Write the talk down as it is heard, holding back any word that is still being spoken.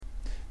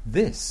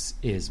This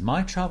is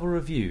My Travel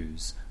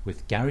Reviews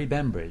with Gary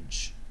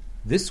Bembridge.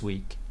 This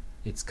week,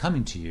 it's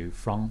coming to you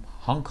from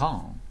Hong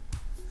Kong.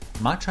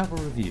 My Travel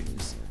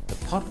Reviews, the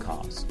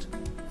podcast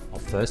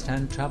of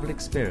first-hand travel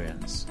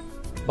experience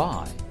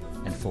by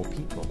and for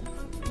people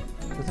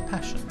with a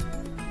passion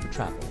for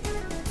travel.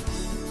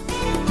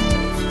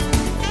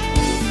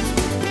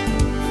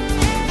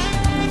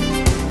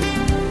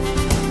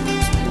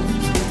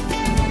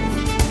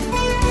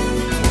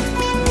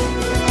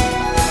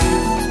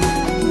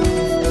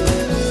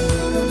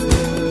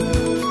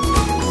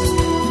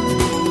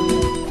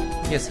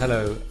 Yes,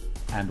 hello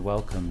and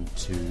welcome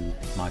to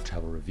My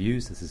Travel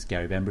Reviews. This is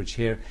Gary Bembridge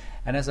here,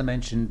 and as I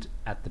mentioned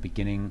at the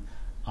beginning,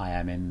 I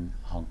am in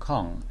Hong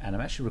Kong, and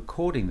I'm actually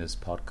recording this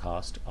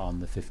podcast on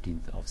the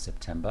 15th of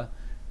September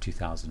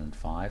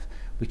 2005,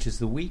 which is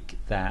the week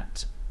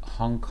that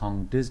Hong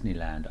Kong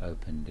Disneyland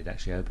opened. It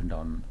actually opened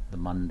on the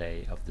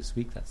Monday of this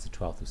week, that's the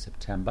 12th of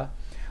September.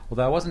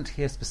 Although I wasn't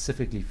here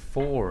specifically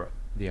for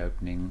the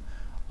opening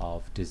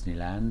of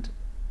Disneyland,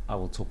 I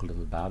will talk a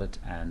little about it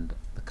and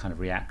the kind of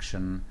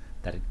reaction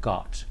that it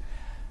got.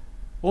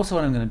 Also,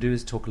 what I'm going to do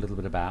is talk a little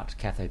bit about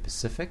Cathay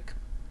Pacific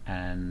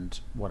and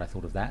what I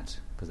thought of that,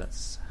 because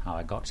that's how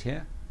I got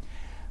here.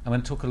 I'm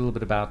going to talk a little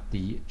bit about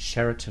the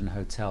Sheraton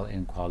Hotel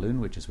in Kowloon,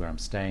 which is where I'm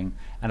staying,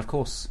 and of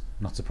course,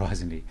 not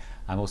surprisingly,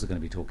 I'm also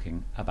going to be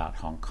talking about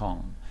Hong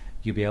Kong.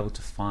 You'll be able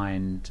to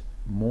find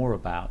more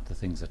about the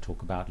things I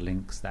talk about,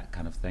 links, that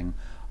kind of thing,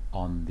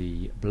 on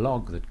the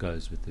blog that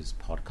goes with this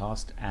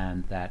podcast,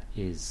 and that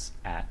is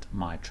at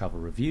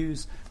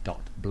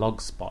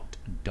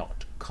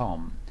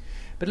mytravelreviews.blogspot.com.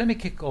 But let me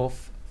kick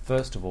off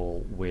first of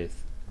all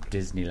with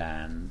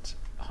Disneyland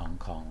Hong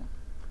Kong.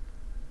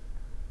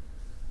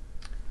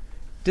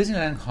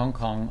 Disneyland Hong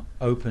Kong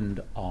opened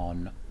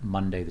on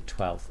Monday the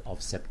 12th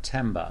of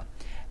September,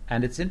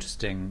 and it's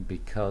interesting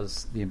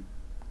because the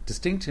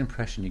distinct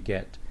impression you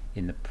get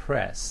in the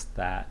press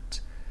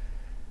that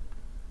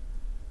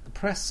the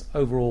press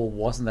overall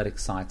wasn't that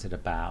excited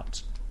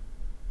about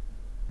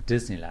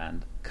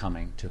Disneyland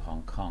coming to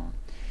Hong Kong.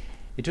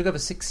 It took over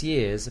 6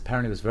 years.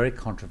 Apparently it was very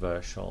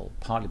controversial,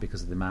 partly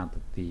because of the amount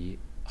that the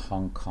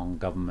Hong Kong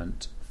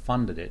government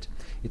funded it.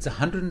 It's a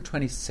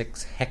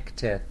 126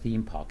 hectare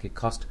theme park. It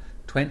cost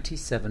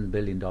 $27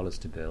 billion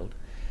to build,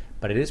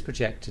 but it is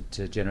projected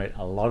to generate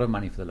a lot of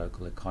money for the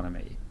local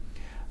economy.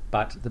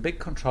 But the big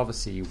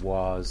controversy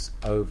was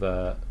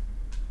over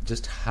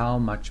just how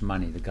much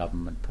money the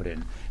government put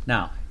in.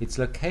 Now, it's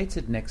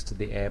located next to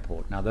the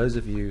airport. Now, those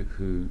of you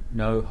who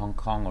know Hong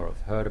Kong or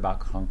have heard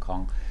about Hong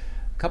Kong,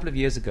 a couple of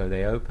years ago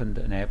they opened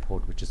an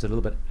airport which is a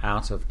little bit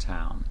out of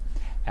town,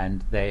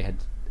 and they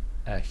had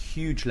a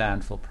huge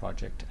landfill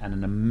project and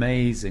an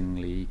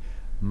amazingly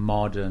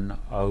modern,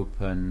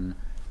 open,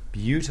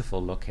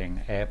 beautiful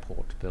looking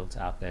airport built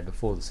out there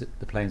before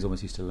the planes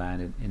almost used to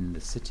land in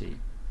the city.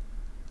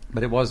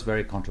 But it was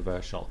very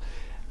controversial,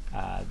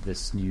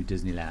 this new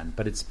Disneyland.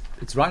 But it's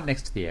right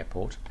next to the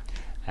airport,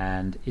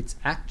 and it's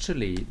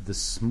actually the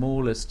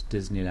smallest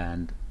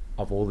Disneyland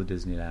of all the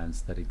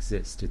Disneylands that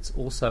exist. It's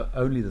also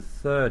only the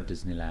third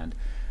Disneyland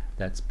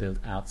that's built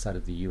outside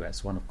of the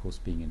US, one of course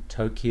being in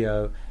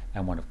Tokyo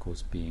and one of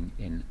course being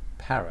in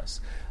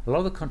Paris. A lot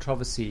of the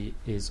controversy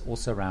is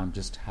also around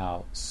just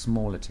how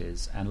small it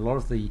is, and a lot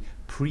of the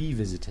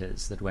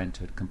pre-visitors that went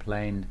to it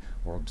complained,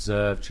 or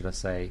observed, should I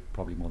say,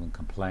 probably more than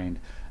complained,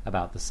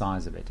 about the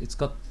size of it. It's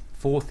got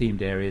 4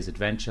 themed areas: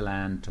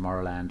 Adventureland,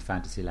 Tomorrowland,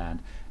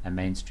 Fantasyland, and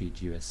Main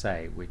Street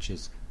USA, which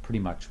is pretty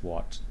much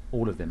what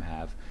all of them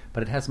have,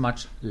 but it has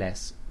much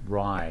less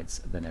rides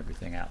than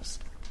everything else.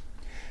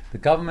 The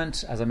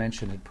government, as I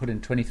mentioned, had put in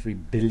 $23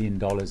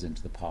 billion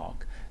into the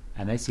park,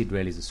 and they see it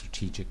really as a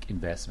strategic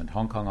investment.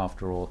 Hong Kong,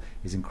 after all,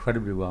 is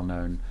incredibly well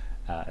known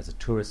as a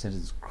tourist centre.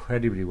 It's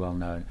incredibly well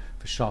known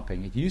for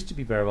shopping. It used to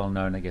be very well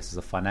known, I guess, as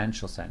a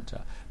financial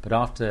centre, but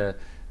after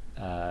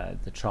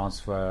the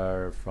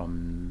transfer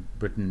from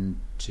Britain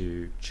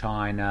to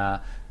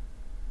China,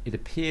 it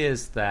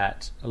appears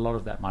that a lot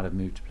of that might have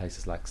moved to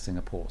places like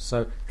Singapore.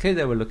 So clearly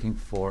they were looking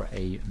for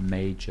a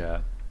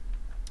major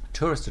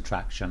tourist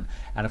attraction,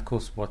 and of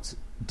course what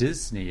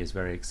Disney is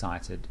very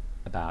excited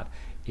about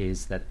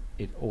is that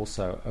it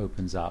also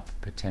opens up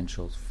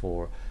potentials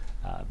for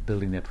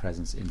building their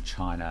presence in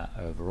China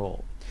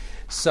overall.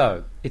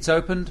 So it's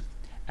opened,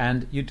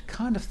 and you'd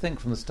kind of think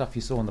from the stuff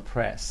you saw in the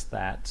press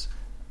that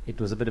it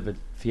was a bit of a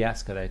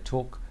fiasco. They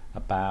talk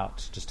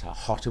about just how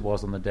hot it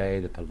was on the day,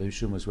 the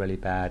pollution was really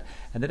bad,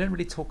 and they don't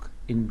really talk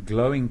in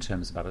glowing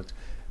terms about it.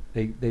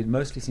 They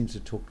mostly seem to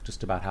talk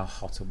just about how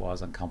hot it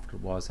was,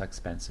 uncomfortable it was, how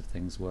expensive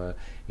things were,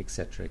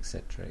 etc.,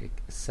 etc.,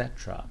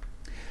 etc.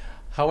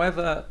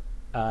 However,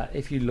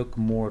 if you look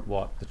more at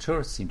what the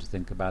tourists seem to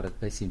think about it,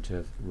 they seem to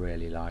have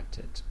really liked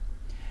it.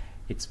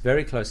 It's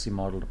very closely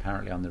modelled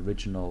apparently on the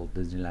original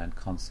Disneyland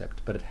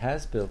concept, but it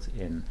has built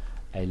in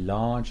a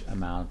large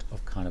amount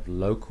of kind of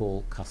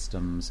local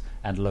customs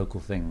and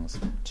local things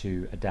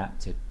to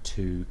adapt it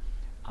to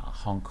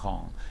Hong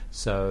Kong.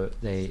 So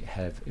they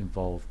have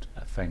involved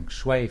feng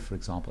shui, for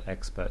example,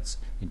 experts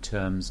in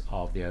terms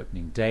of the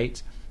opening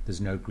date.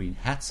 there's no green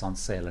hats on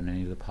sale in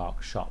any of the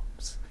park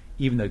shops,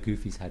 even though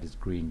Goofy's hat is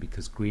green,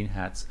 because green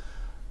hats,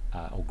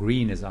 or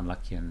green is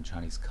unlucky in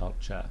Chinese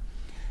culture.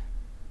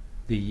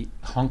 The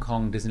Hong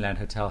Kong Disneyland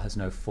Hotel has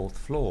no fourth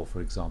floor,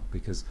 for example,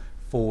 because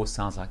 4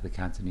 sounds like the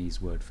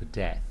Cantonese word for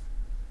death.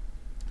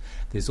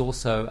 There's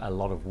also a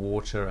lot of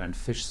water and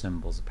fish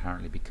symbols,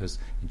 apparently, because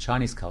in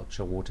Chinese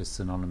culture, water is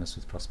synonymous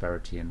with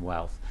prosperity and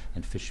wealth,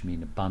 and fish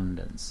mean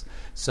abundance.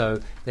 So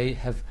they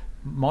have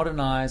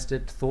modernized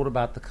it, thought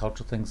about the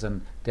cultural things,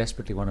 and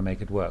desperately want to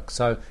make it work.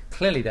 So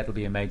clearly that will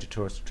be a major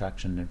tourist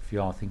attraction. And if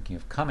you are thinking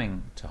of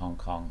coming to Hong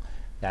Kong,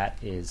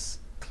 that's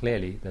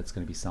going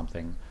to be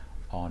something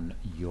on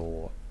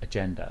your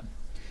agenda.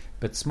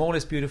 But small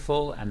is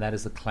beautiful, and that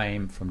is the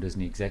claim from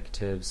Disney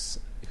executives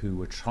who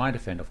were trying to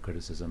fend off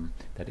criticism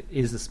that it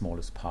is the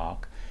smallest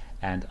park.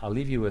 And I'll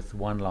leave you with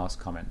one last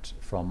comment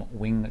from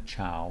Wing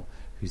Chow,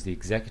 who's the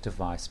executive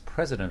vice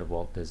president of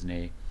Walt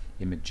Disney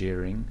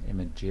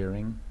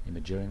Imagineering,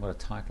 what a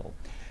title.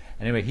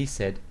 Anyway, he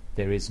said,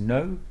 "There is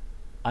no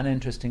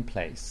uninteresting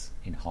place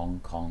in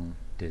Hong Kong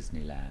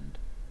Disneyland."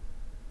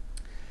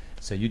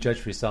 So you judge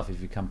for yourself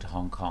if you come to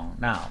Hong Kong.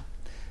 Now,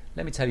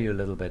 let me tell you a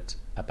little bit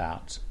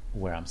about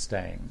where I'm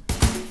staying.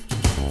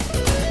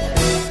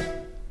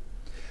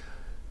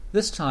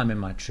 This time in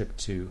my trip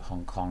to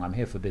Hong Kong, I'm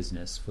here for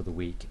business for the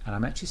week, and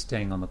I'm actually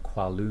staying on the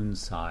Kowloon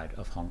side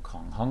of Hong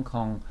Kong. Hong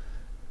Kong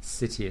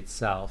city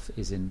itself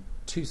is in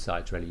 2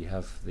 sides, really. You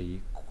have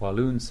the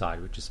Kowloon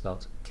side, which is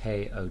spelled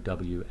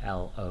Kowloon,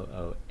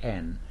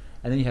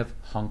 and then you have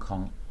Hong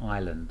Kong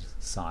Island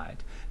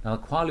side. Now,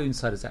 the Kowloon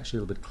side is actually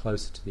a little bit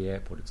closer to the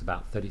airport. It's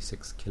about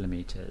 36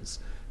 kilometers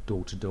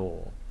door to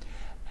door.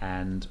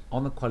 And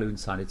on the Kowloon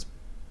side, it's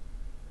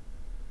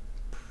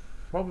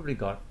probably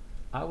got,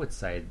 I would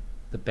say,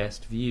 the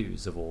best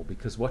views of all,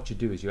 because what you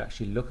do is you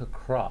actually look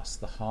across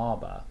the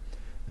harbour,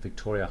 the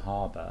Victoria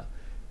Harbour,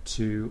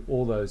 to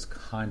all those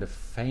kind of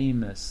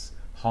famous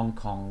Hong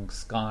Kong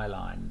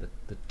skyline,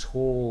 the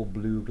tall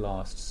blue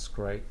glassed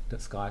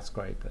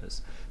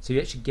skyscrapers. So you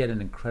actually get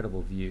an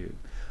incredible view.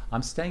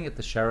 I'm staying at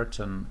the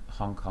Sheraton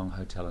Hong Kong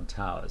Hotel and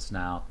Towers.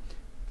 Now,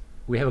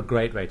 we have a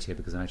great rate here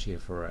because I'm actually here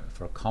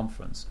for a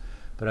conference,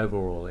 but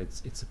overall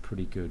it's a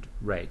pretty good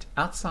rate.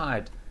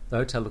 Outside, the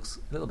hotel looks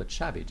a little bit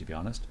shabby, to be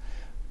honest,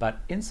 but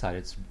inside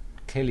it's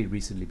clearly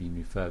recently been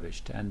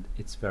refurbished, and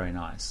it's very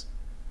nice.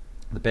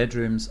 The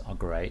bedrooms are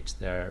great.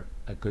 They're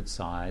a good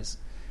size,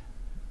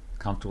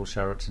 comfortable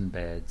Sheraton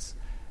beds,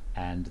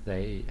 and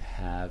they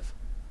have,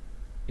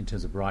 in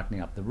terms of brightening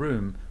up the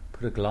room,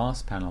 put a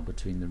glass panel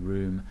between the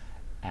room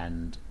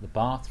and the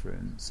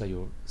bathroom, so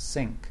your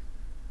sink,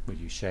 where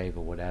you shave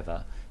or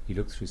whatever, you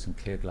look through some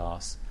clear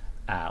glass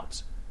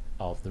out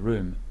of the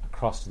room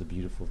across to the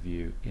beautiful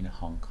view in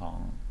Hong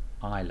Kong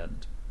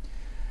Island.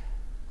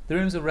 The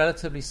rooms are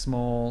relatively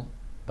small,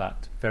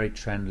 but very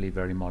trendy,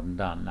 very modern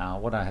done. Now,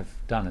 what I have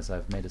done is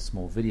I've made a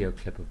small video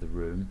clip of the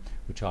room,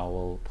 which I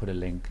will put a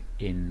link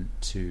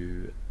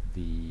into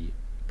the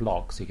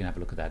blog, so you can have a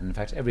look at that. And in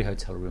fact, every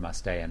hotel room I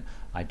stay in,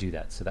 I do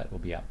that, so that will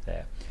be up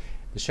there.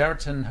 The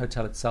Sheraton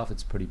Hotel itself,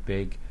 it's pretty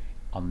big.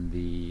 On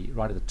the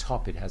right at the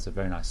top, it has a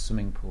very nice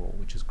swimming pool,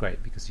 which is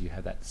great because you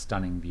have that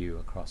stunning view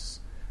across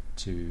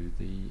to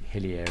the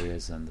hilly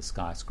areas and the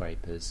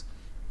skyscrapers.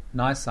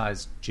 Nice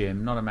sized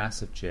gym, not a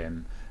massive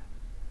gym.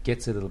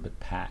 Gets a little bit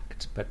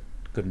packed, but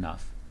good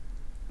enough.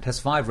 It has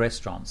 5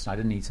 restaurants, and I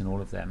didn't eat in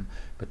all of them,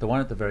 but the one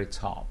at the very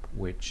top,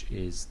 which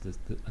is the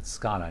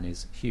skyline,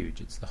 is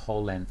huge. It's the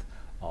whole length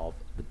of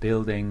the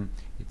building.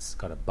 It's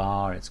got a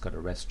bar, it's got a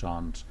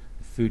restaurant.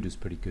 The food was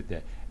pretty good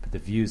there, but the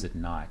views at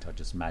night are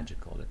just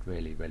magical. It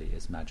really, really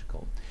is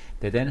magical.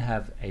 They then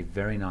have a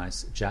very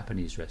nice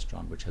Japanese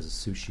restaurant, which has a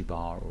sushi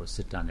bar or a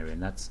sit-down area,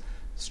 and that's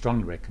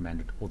strongly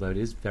recommended, although it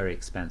is very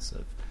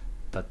expensive.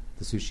 But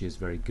the sushi is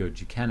very good.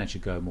 You can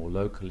actually go more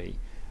locally,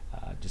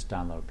 just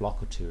down the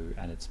block or 2,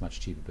 and it's much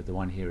cheaper. But the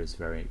one here is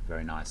very,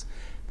 very nice.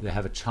 They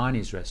have a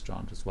Chinese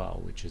restaurant as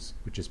well, which is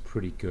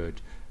pretty good.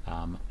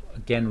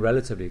 Again,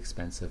 relatively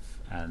expensive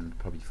and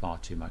probably far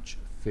too much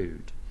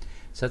food.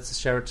 So that's the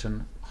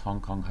Sheraton Hong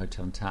Kong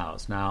Hotel and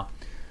Towers. Now,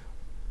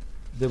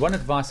 the one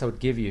advice I would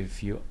give you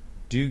if you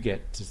do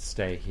get to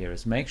stay here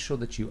is make sure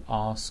that you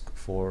ask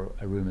for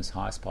a room as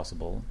high as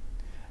possible,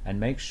 and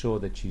make sure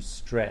that you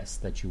stress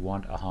that you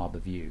want a harbour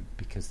view,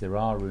 because there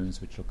are rooms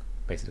which look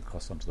basically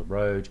across onto the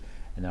road,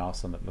 and there are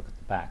some that look at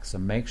the back. So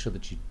make sure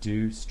that you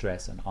do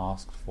stress and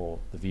ask for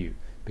the view,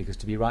 because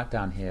to be right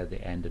down here at the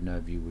end and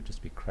no view would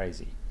just be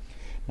crazy.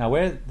 Now,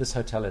 where this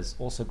hotel is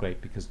also great,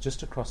 because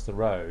just across the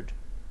road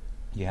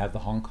you have the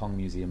Hong Kong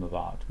Museum of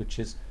Art, which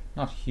is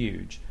not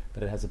huge,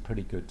 but it has a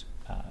pretty good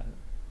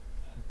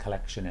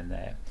collection in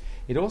there.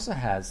 It also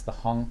has the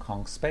Hong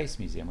Kong Space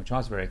Museum, which I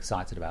was very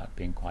excited about,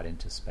 being quite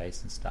into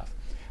space and stuff.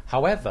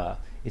 However,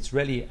 it's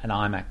really an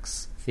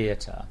IMAX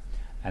theatre,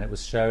 and it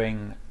was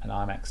showing an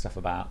IMAX stuff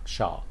about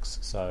sharks.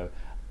 So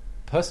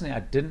personally,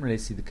 I didn't really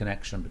see the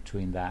connection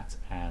between that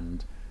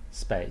and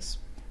space,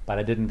 but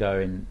I didn't go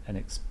in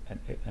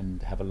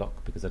and have a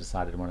look because I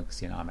decided I wanted to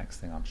see an IMAX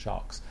thing on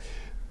sharks.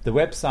 The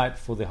website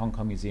for the Hong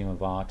Kong Museum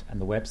of Art and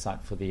the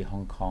website for the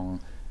Hong Kong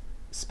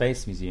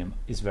Space Museum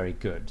is very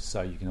good,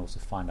 so you can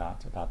also find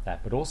out about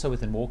that. But also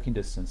within walking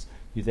distance,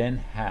 you then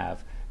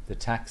have the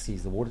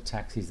taxis, the water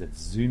taxis that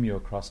zoom you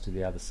across to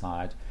the other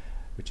side,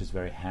 which is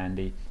very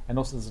handy. And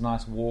also there's a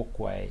nice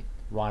walkway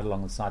right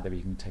along the side there where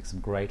you can take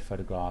some great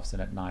photographs,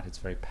 and at night it's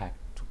very packed.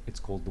 It's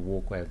called the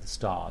Walkway of the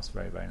Stars.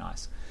 Very, very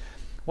nice.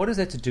 What is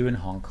there to do in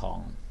Hong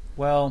Kong?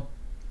 Well,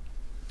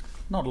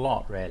 not a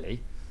lot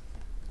really,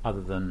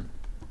 other than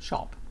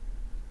shop.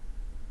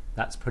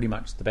 That's pretty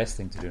much the best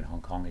thing to do in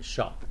Hong Kong is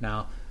shop.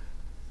 Now,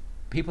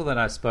 people that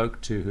I spoke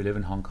to who live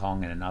in Hong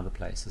Kong and in other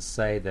places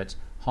say that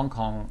Hong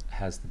Kong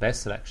has the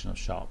best selection of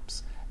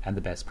shops and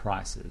the best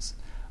prices.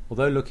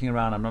 Although looking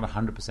around, I'm not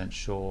 100%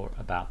 sure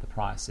about the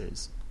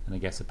prices, and I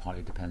guess it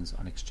partly depends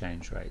on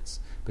exchange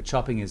rates. But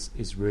shopping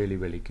is really,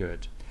 really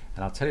good.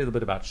 And I'll tell you a little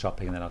bit about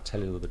shopping, and then I'll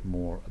tell you a little bit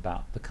more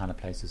about the kind of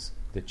places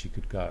that you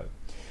could go.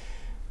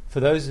 For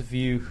those of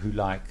you who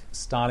like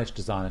stylish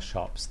designer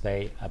shops,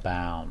 they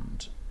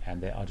abound, and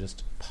there are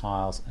just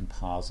piles and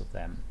piles of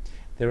them.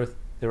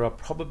 There are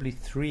probably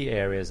 3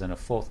 areas and a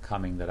fourth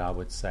coming that I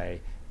would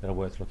say that are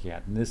worth looking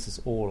at, and this is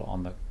all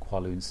on the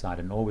Kowloon side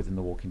and all within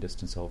the walking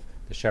distance of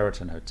the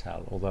Sheraton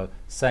Hotel. Although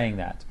saying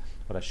that,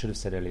 what I should have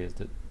said earlier is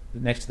that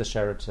next to the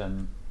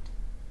Sheraton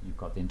you've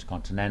got the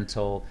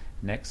Intercontinental,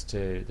 next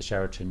to the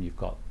Sheraton you've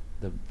got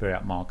the very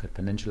upmarket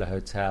Peninsula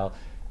Hotel.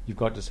 You've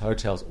got just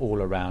hotels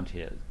all around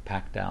here,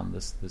 packed down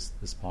this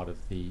part of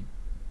the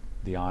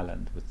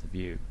island with the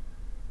view.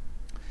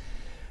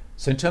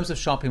 So in terms of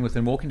shopping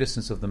within walking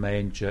distance of the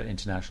major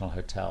international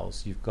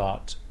hotels, you've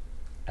got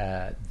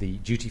the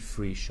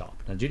duty-free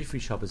shop. Now,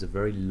 duty-free shop is a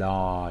very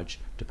large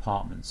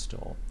department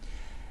store,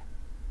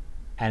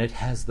 and it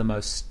has the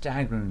most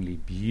staggeringly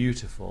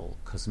beautiful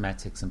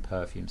cosmetics and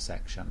perfume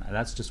section, and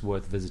that's just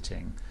worth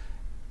visiting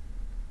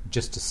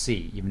just to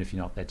see, even if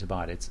you're not there to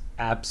buy it. It's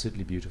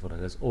absolutely beautiful. It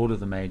has all of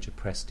the major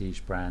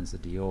prestige brands, the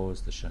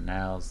Dior's, the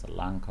Chanel's, the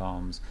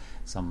Lancome's,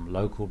 some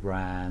local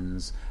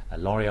brands.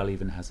 L'Oreal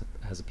even has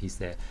a piece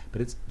there. But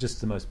it's just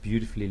the most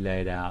beautifully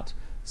laid out,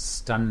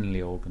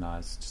 stunningly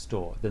organized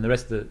store. Then the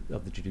rest of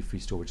the duty-free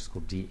store, which is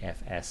called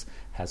DFS,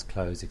 has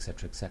clothes,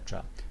 etc.,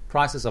 etc.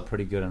 Prices are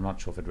pretty good. I'm not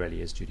sure if it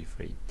really is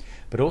duty-free.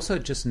 But also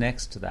just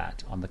next to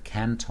that, on the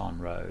Canton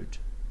Road,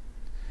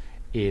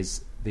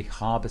 is the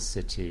Harbour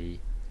City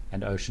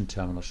and Ocean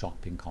Terminal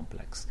shopping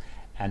complex.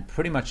 And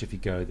pretty much if you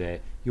go there,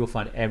 you'll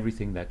find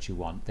everything that you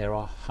want. There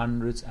are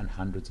hundreds and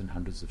hundreds and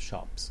hundreds of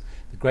shops.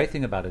 The great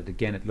thing about it,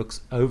 again, it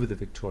looks over the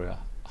Victoria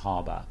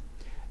Harbour,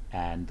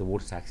 and the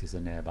water taxis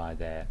are nearby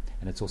there,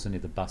 and it's also near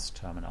the bus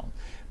terminal.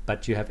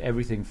 But you have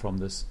everything from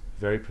this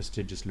very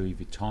prestigious Louis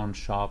Vuitton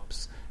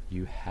shops,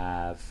 you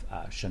have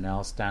Chanel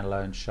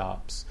standalone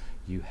shops,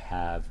 you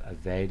have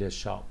Aveda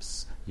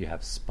shops, you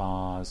have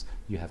spas,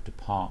 you have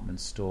department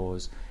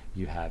stores,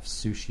 you have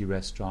sushi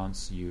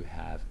restaurants, you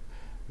have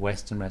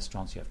Western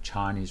restaurants, you have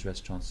Chinese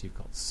restaurants, you've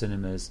got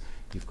cinemas,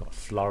 you've got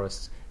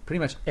florists, pretty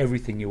much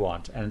everything you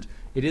want. And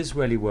it is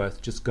really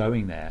worth just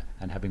going there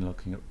and having a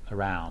looking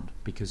around,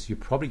 because you're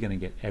probably going to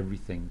get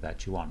everything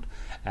that you want.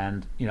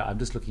 And I'm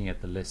just looking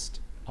at the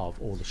list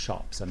of all the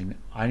shops. I mean,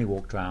 I only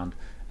walked around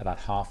about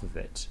half of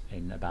it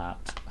in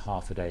about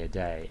half a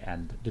day,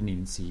 and didn't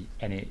even see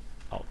any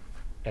of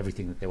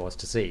everything that there was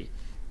to see.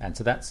 And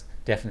so that's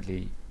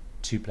definitely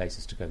 2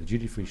 places to go, the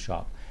duty-free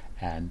shop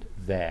and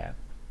there.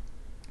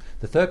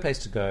 The third place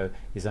to go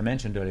is, I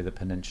mentioned earlier, the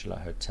Peninsula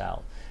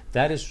Hotel.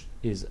 That is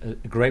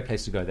a great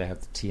place to go. They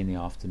have the tea in the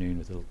afternoon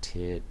with little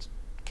tiered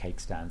cake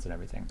stands and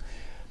everything.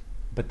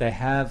 But they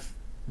have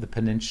the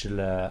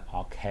Peninsula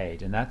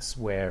Arcade, and that's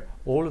where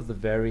all of the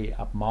very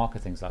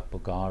upmarket things like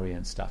Bulgaria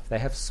and stuff, they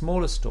have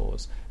smaller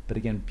stores, but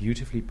again,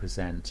 beautifully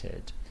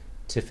presented.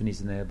 Tiffany's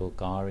in there,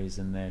 Bulgaria's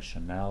in there,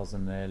 Chanel's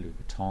in there, Louis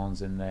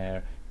Vuitton's in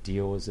there,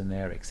 Dior's in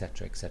there,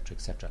 etc., etc.,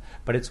 etc.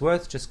 But it's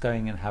worth just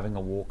going and having a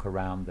walk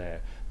around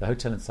there. The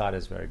hotel inside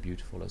is very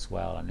beautiful as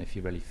well, and if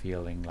you're really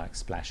feeling like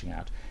splashing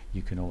out,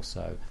 you can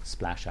also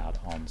splash out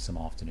on some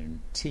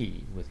afternoon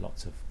tea with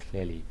lots of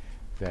clearly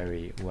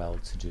very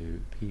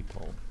well-to-do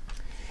people.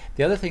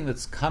 The other thing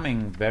that's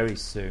coming very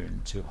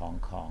soon to Hong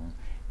Kong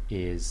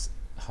is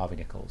Harvey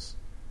Nichols,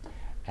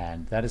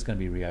 and that is going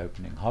to be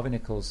reopening. Harvey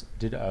Nichols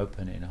did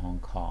open in Hong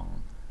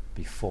Kong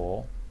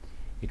before.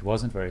 It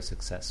wasn't very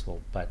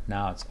successful, but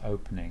now it's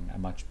opening a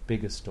much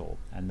bigger store,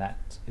 and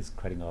that is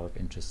creating a lot of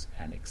interest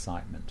and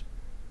excitement.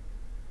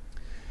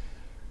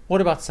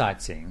 What about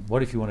sightseeing?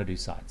 What if you want to do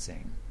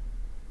sightseeing?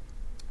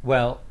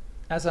 Well,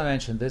 as I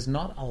mentioned, there's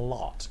not a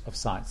lot of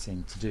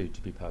sightseeing to do,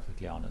 to be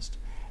perfectly honest.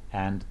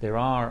 And there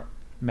are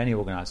many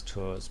organized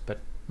tours, but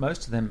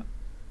most of them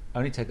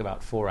only take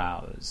about 4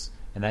 hours,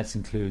 and that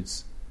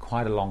includes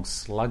quite a long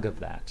slug of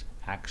that,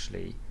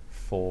 actually,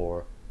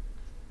 for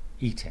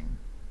eating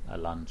a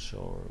lunch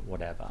or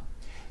whatever.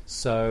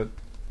 So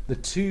the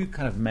 2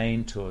 kind of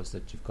main tours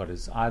that you've got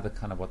is either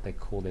kind of what they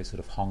call their sort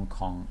of Hong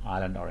Kong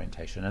island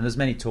orientation, and there's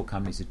many tour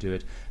companies that do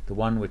it. The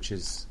one which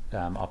is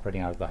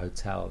operating out of the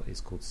hotel is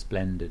called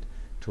Splendid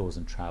Tours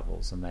and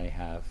Travels, and they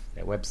have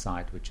their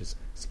website, which is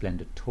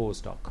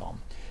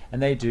splendidtours.com,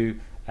 and they do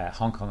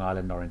Hong Kong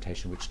Island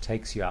orientation, which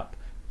takes you up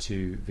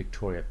to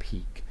Victoria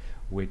Peak,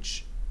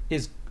 which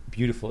is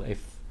beautiful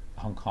if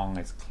Hong Kong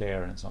is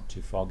clear and it's not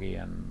too foggy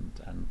and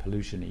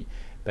pollution-y.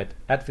 But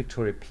at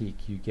Victoria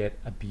Peak you get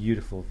a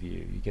beautiful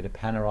view. You get a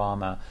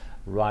panorama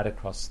right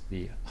across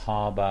the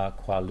harbour,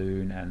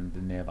 Kowloon and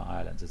the nearby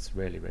islands. It's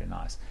really, really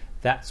nice.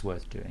 That's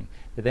worth doing.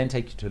 They then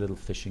take you to a little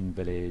fishing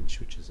village,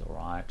 which is all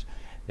right.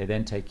 They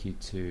then take you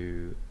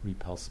to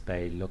Repulse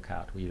Bay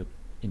Lookout, where you look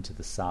into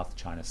the South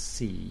China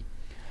Sea.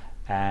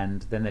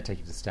 And then they take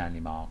you to Stanley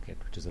Market,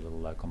 which is a little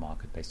local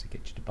market, basically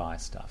get you to buy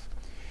stuff.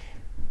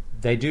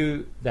 They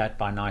do that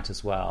by night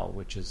as well,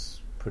 which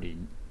is pretty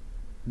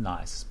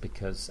nice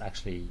because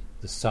actually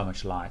there's so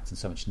much light and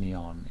so much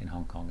neon in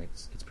Hong Kong.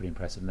 It's pretty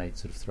impressive, and they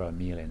sort of throw a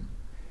meal in.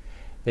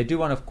 They do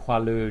one of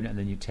Kowloon and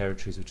the New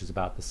Territories, which is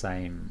about the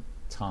same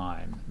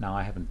time. Now,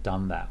 I haven't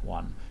done that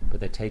one, but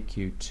they take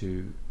you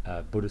to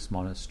a Buddhist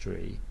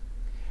monastery.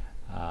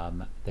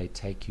 They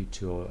take you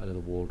to a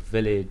little walled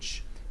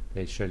village.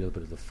 They show you a little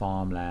bit of the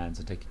farmlands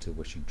and take you to a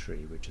wishing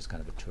tree, which is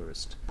kind of a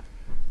tourist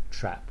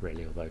trap,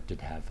 really, although it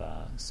did have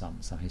some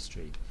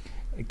history.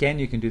 Again,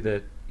 you can do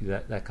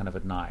that kind of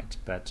at night,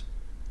 but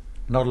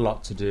not a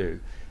lot to do.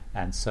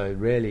 And so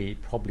really,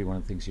 probably one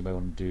of the things you may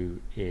want to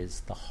do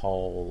is the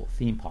whole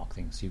theme park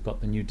thing. So you've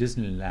got the new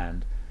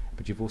Disneyland,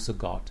 but you've also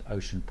got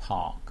Ocean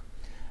Park.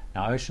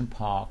 Now, Ocean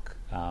Park,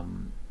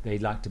 they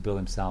like to bill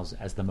themselves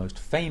as the most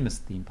famous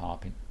theme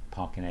park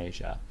in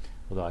Asia,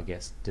 although I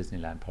guess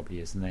Disneyland probably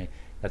is. And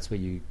that's where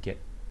you get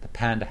the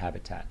panda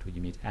habitat, where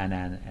you meet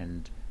Anan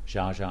and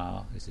Zha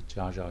Zha. Is it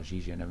Zha Zha or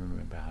Gigi? I never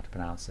remember how to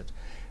pronounce it.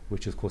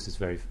 Which, of course, is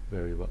very,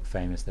 very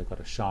famous. They've got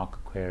a shark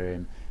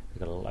aquarium. They've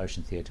got a little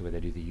ocean theatre where they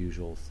do the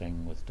usual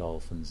thing with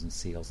dolphins and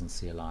seals and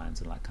sea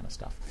lions and that kind of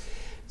stuff.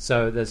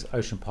 So there's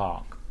Ocean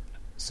Park.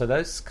 So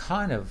that's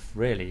kind of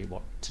really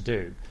what to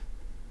do.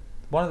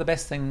 One of the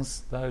best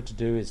things, though, to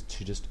do is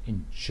to just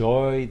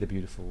enjoy the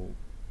beautiful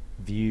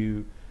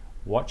view,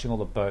 watching all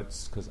the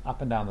boats, because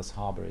up and down this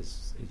harbour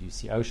is you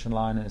see ocean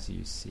liners,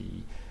 you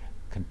see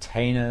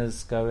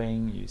containers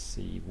going, you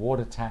see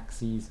water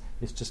taxis.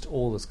 It's just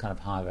all this kind of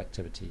hive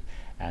activity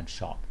and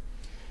shop.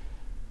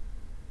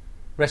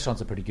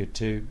 Restaurants are pretty good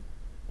too,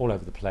 all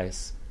over the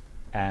place.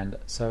 And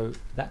so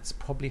that's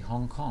probably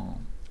Hong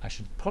Kong. I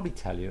should probably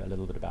tell you a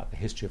little bit about the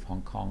history of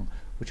Hong Kong,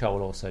 which I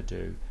will also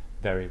do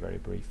very, very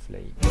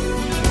briefly.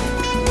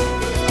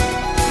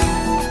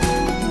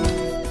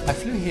 I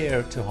flew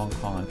here to Hong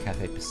Kong on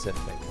Cathay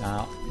Pacific.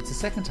 Now, it's the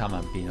second time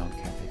I've been on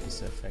Cathay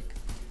Pacific,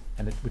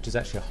 which is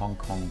actually a Hong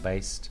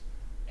Kong-based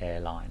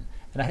airline.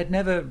 And I had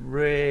never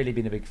really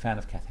been a big fan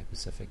of Cathay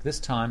Pacific. This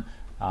time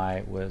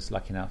I was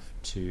lucky enough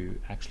to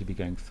actually be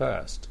going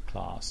first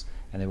class,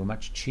 and they were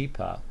much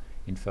cheaper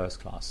in first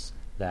class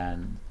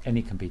than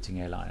any competing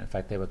airline. In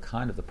fact, they were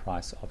kind of the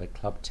price of a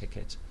club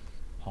ticket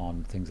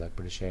on things like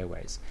British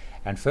Airways.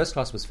 And first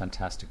class was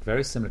fantastic,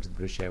 very similar to the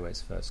British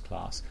Airways first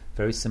class,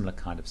 very similar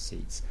kind of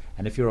seats.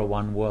 And if you're a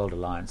One World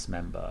Alliance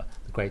member,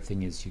 the great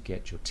thing is you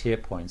get your tier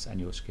points and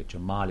you also get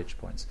your mileage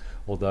points.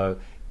 Although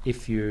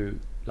if you,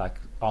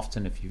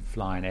 often if you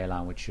fly an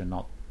airline which you're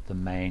not the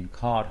main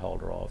card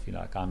holder of,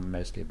 like I'm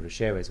mostly a British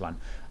Airways one,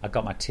 I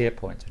got my tier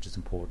points, which is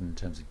important in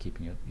terms of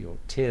keeping your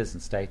tiers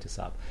and status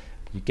up.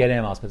 You get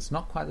air miles, but it's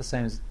not quite the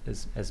same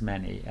as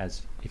many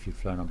as if you've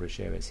flown on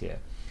British Airways here.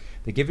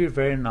 They give you a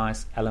very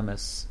nice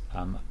LMS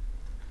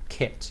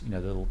kit, the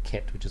little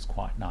kit, which is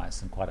quite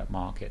nice and quite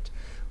upmarket,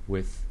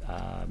 with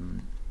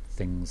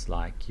things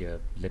like your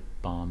lip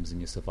balms and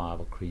your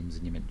survival creams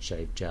and your mint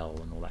shave gel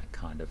and all that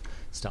kind of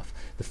stuff.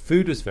 The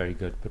food was very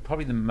good, but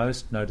probably the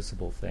most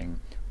noticeable thing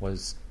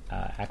was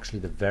actually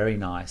the very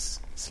nice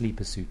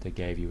sleeper suit they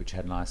gave you, which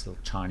had a nice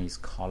little Chinese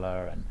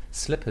collar, and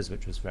slippers,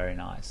 which was very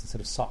nice.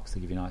 Instead of socks, they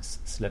give you nice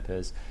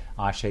slippers,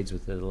 eye shades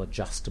with a little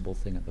adjustable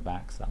thing at the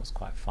back, so that was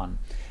quite fun.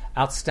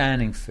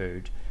 Outstanding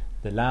food.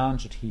 The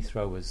lounge at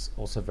Heathrow was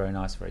also very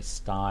nice, very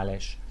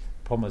stylish.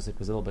 The problem was it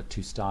was a little bit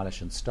too stylish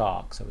and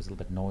stark, so it was a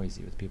little bit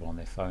noisy with people on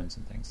their phones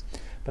and things.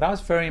 But I was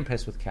very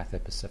impressed with Cathay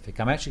Pacific.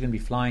 I'm actually going to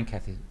be flying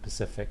Cathay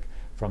Pacific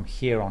from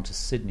here on to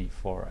Sydney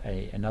for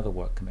another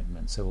work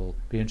commitment, so we'll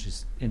be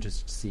interested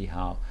to see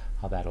how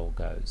that all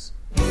goes.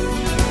 So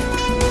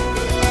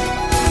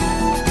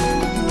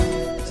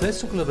let's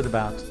talk a little bit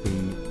about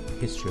the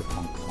history of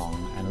Hong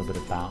Kong and a little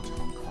bit about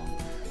Hong Kong.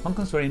 Hong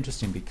Kong's very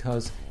interesting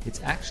because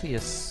it's actually a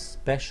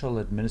special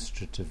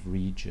administrative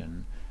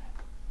region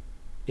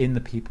in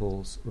the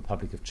People's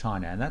Republic of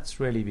China, and that's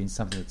really been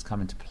something that's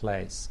come into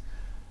place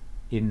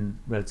in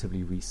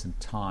relatively recent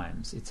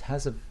times. It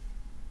has a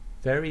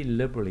very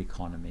liberal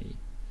economy.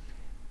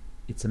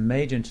 It's a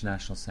major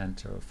international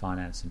centre of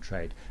finance and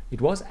trade.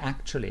 It was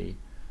actually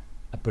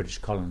a British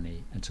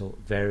colony until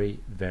very,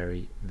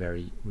 very,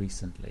 very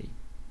recently.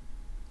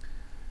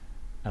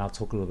 And I'll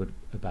talk a little bit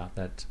about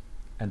that.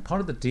 And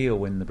part of the deal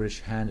when the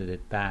British handed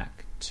it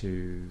back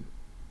to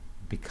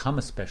become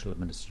a special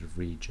administrative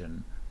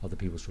region of the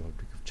People's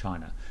Republic of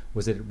China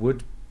was that it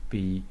would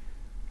be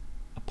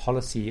a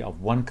policy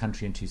of one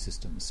country and two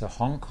systems. So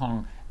Hong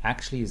Kong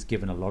actually is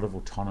given a lot of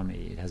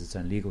autonomy. It has its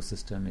own legal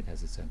system, it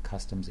has its own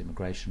customs,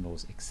 immigration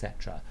laws,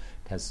 etc.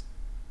 It has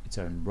its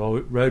own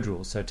road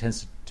rules. So it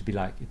tends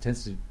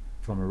to,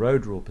 from a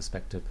road rule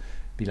perspective,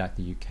 be like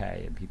the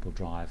UK, and people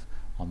drive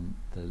on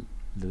the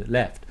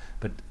left.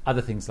 But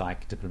other things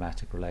like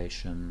diplomatic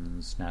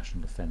relations,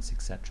 national defense,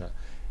 etc.,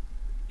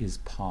 is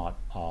part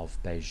of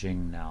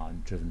Beijing now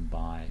and driven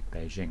by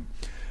Beijing.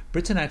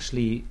 Britain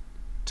actually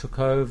took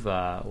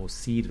over, or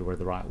ceded, or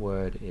whatever the right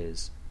word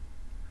is,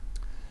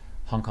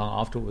 Hong Kong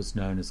after what was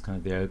known as kind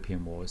of the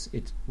Opium Wars.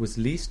 It was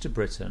leased to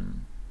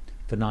Britain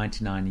for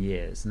 99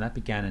 years, and that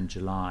began in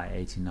July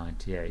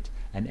 1898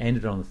 and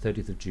ended on the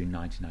 30th of June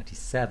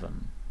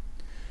 1997.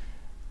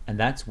 And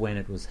that's when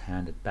it was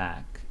handed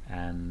back,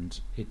 and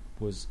it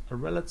was a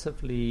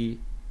relatively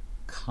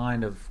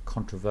kind of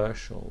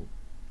controversial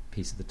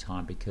piece at the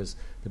time, because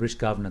the British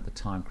government at the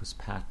time, Chris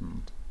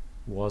Patten,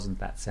 wasn't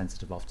that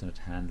sensitive often at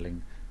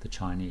handling the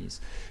Chinese.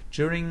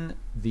 During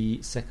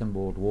the Second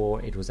World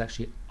War, it was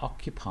actually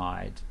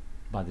occupied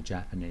by the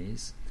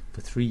Japanese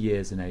for 3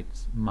 years and 8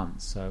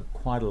 months, so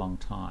quite a long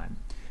time,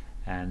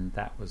 and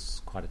that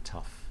was quite a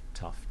tough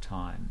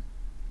time.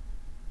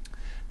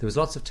 There was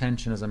lots of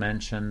tension, as I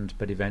mentioned,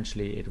 but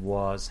eventually it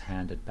was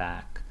handed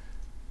back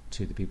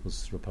to the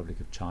People's Republic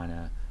of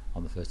China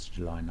on the 1st of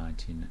July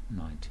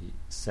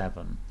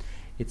 1997.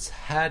 It's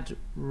had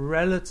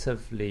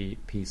relatively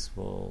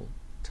peaceful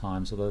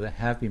times, although there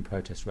have been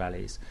protest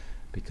rallies,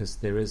 because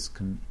there is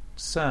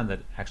concern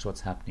that actually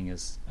what's happening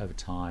is, over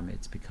time,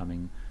 it's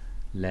becoming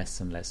less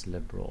and less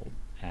liberal,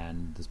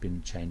 and there's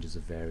been changes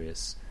of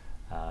various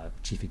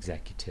chief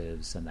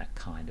executives and that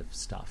kind of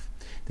stuff.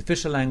 The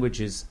official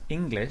language is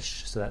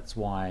English, so that's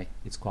why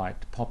it's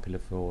quite popular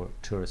for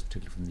tourists,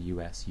 particularly from the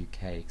US,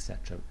 UK,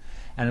 etc.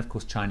 And of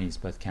course Chinese,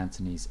 both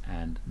Cantonese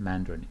and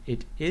Mandarin.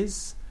 It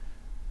is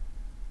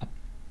a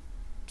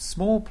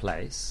small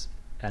place,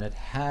 and it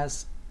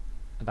has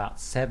about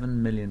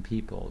 7 million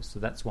people, so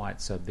that's why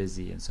it's so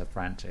busy and so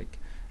frantic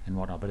and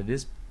whatnot. But it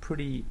is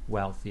pretty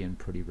wealthy and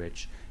pretty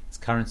rich. Its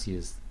currency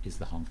is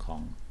the Hong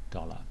Kong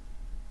dollar.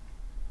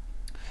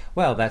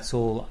 Well, that's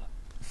all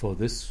for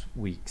this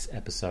week's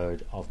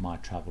episode of my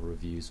travel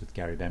reviews with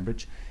Gary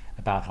Bembridge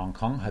about Hong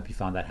Kong. Hope you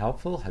found that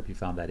helpful. Hope you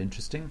found that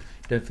interesting.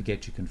 Don't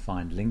forget you can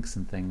find links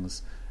and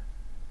things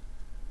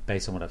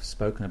based on what I've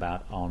spoken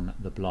about on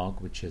the blog,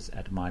 which is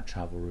at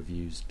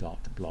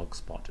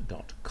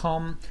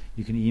mytravelreviews.blogspot.com.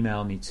 You can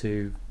email me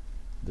too.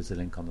 There's a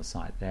link on the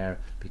site there.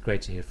 It'd be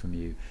great to hear from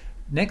you.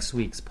 Next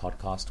week's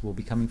podcast will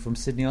be coming from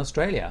Sydney,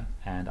 Australia,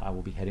 and I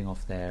will be heading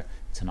off there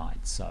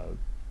tonight. So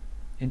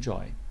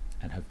enjoy,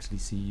 and hopefully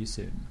see you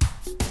soon.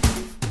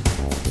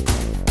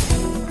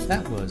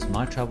 That was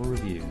My Travel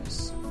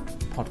Reviews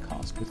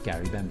podcast with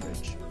Gary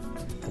Bembridge,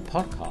 the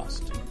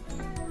podcast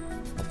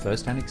of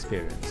first-hand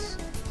experience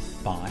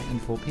by and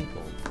for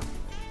people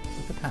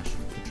with a passion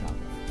for travel.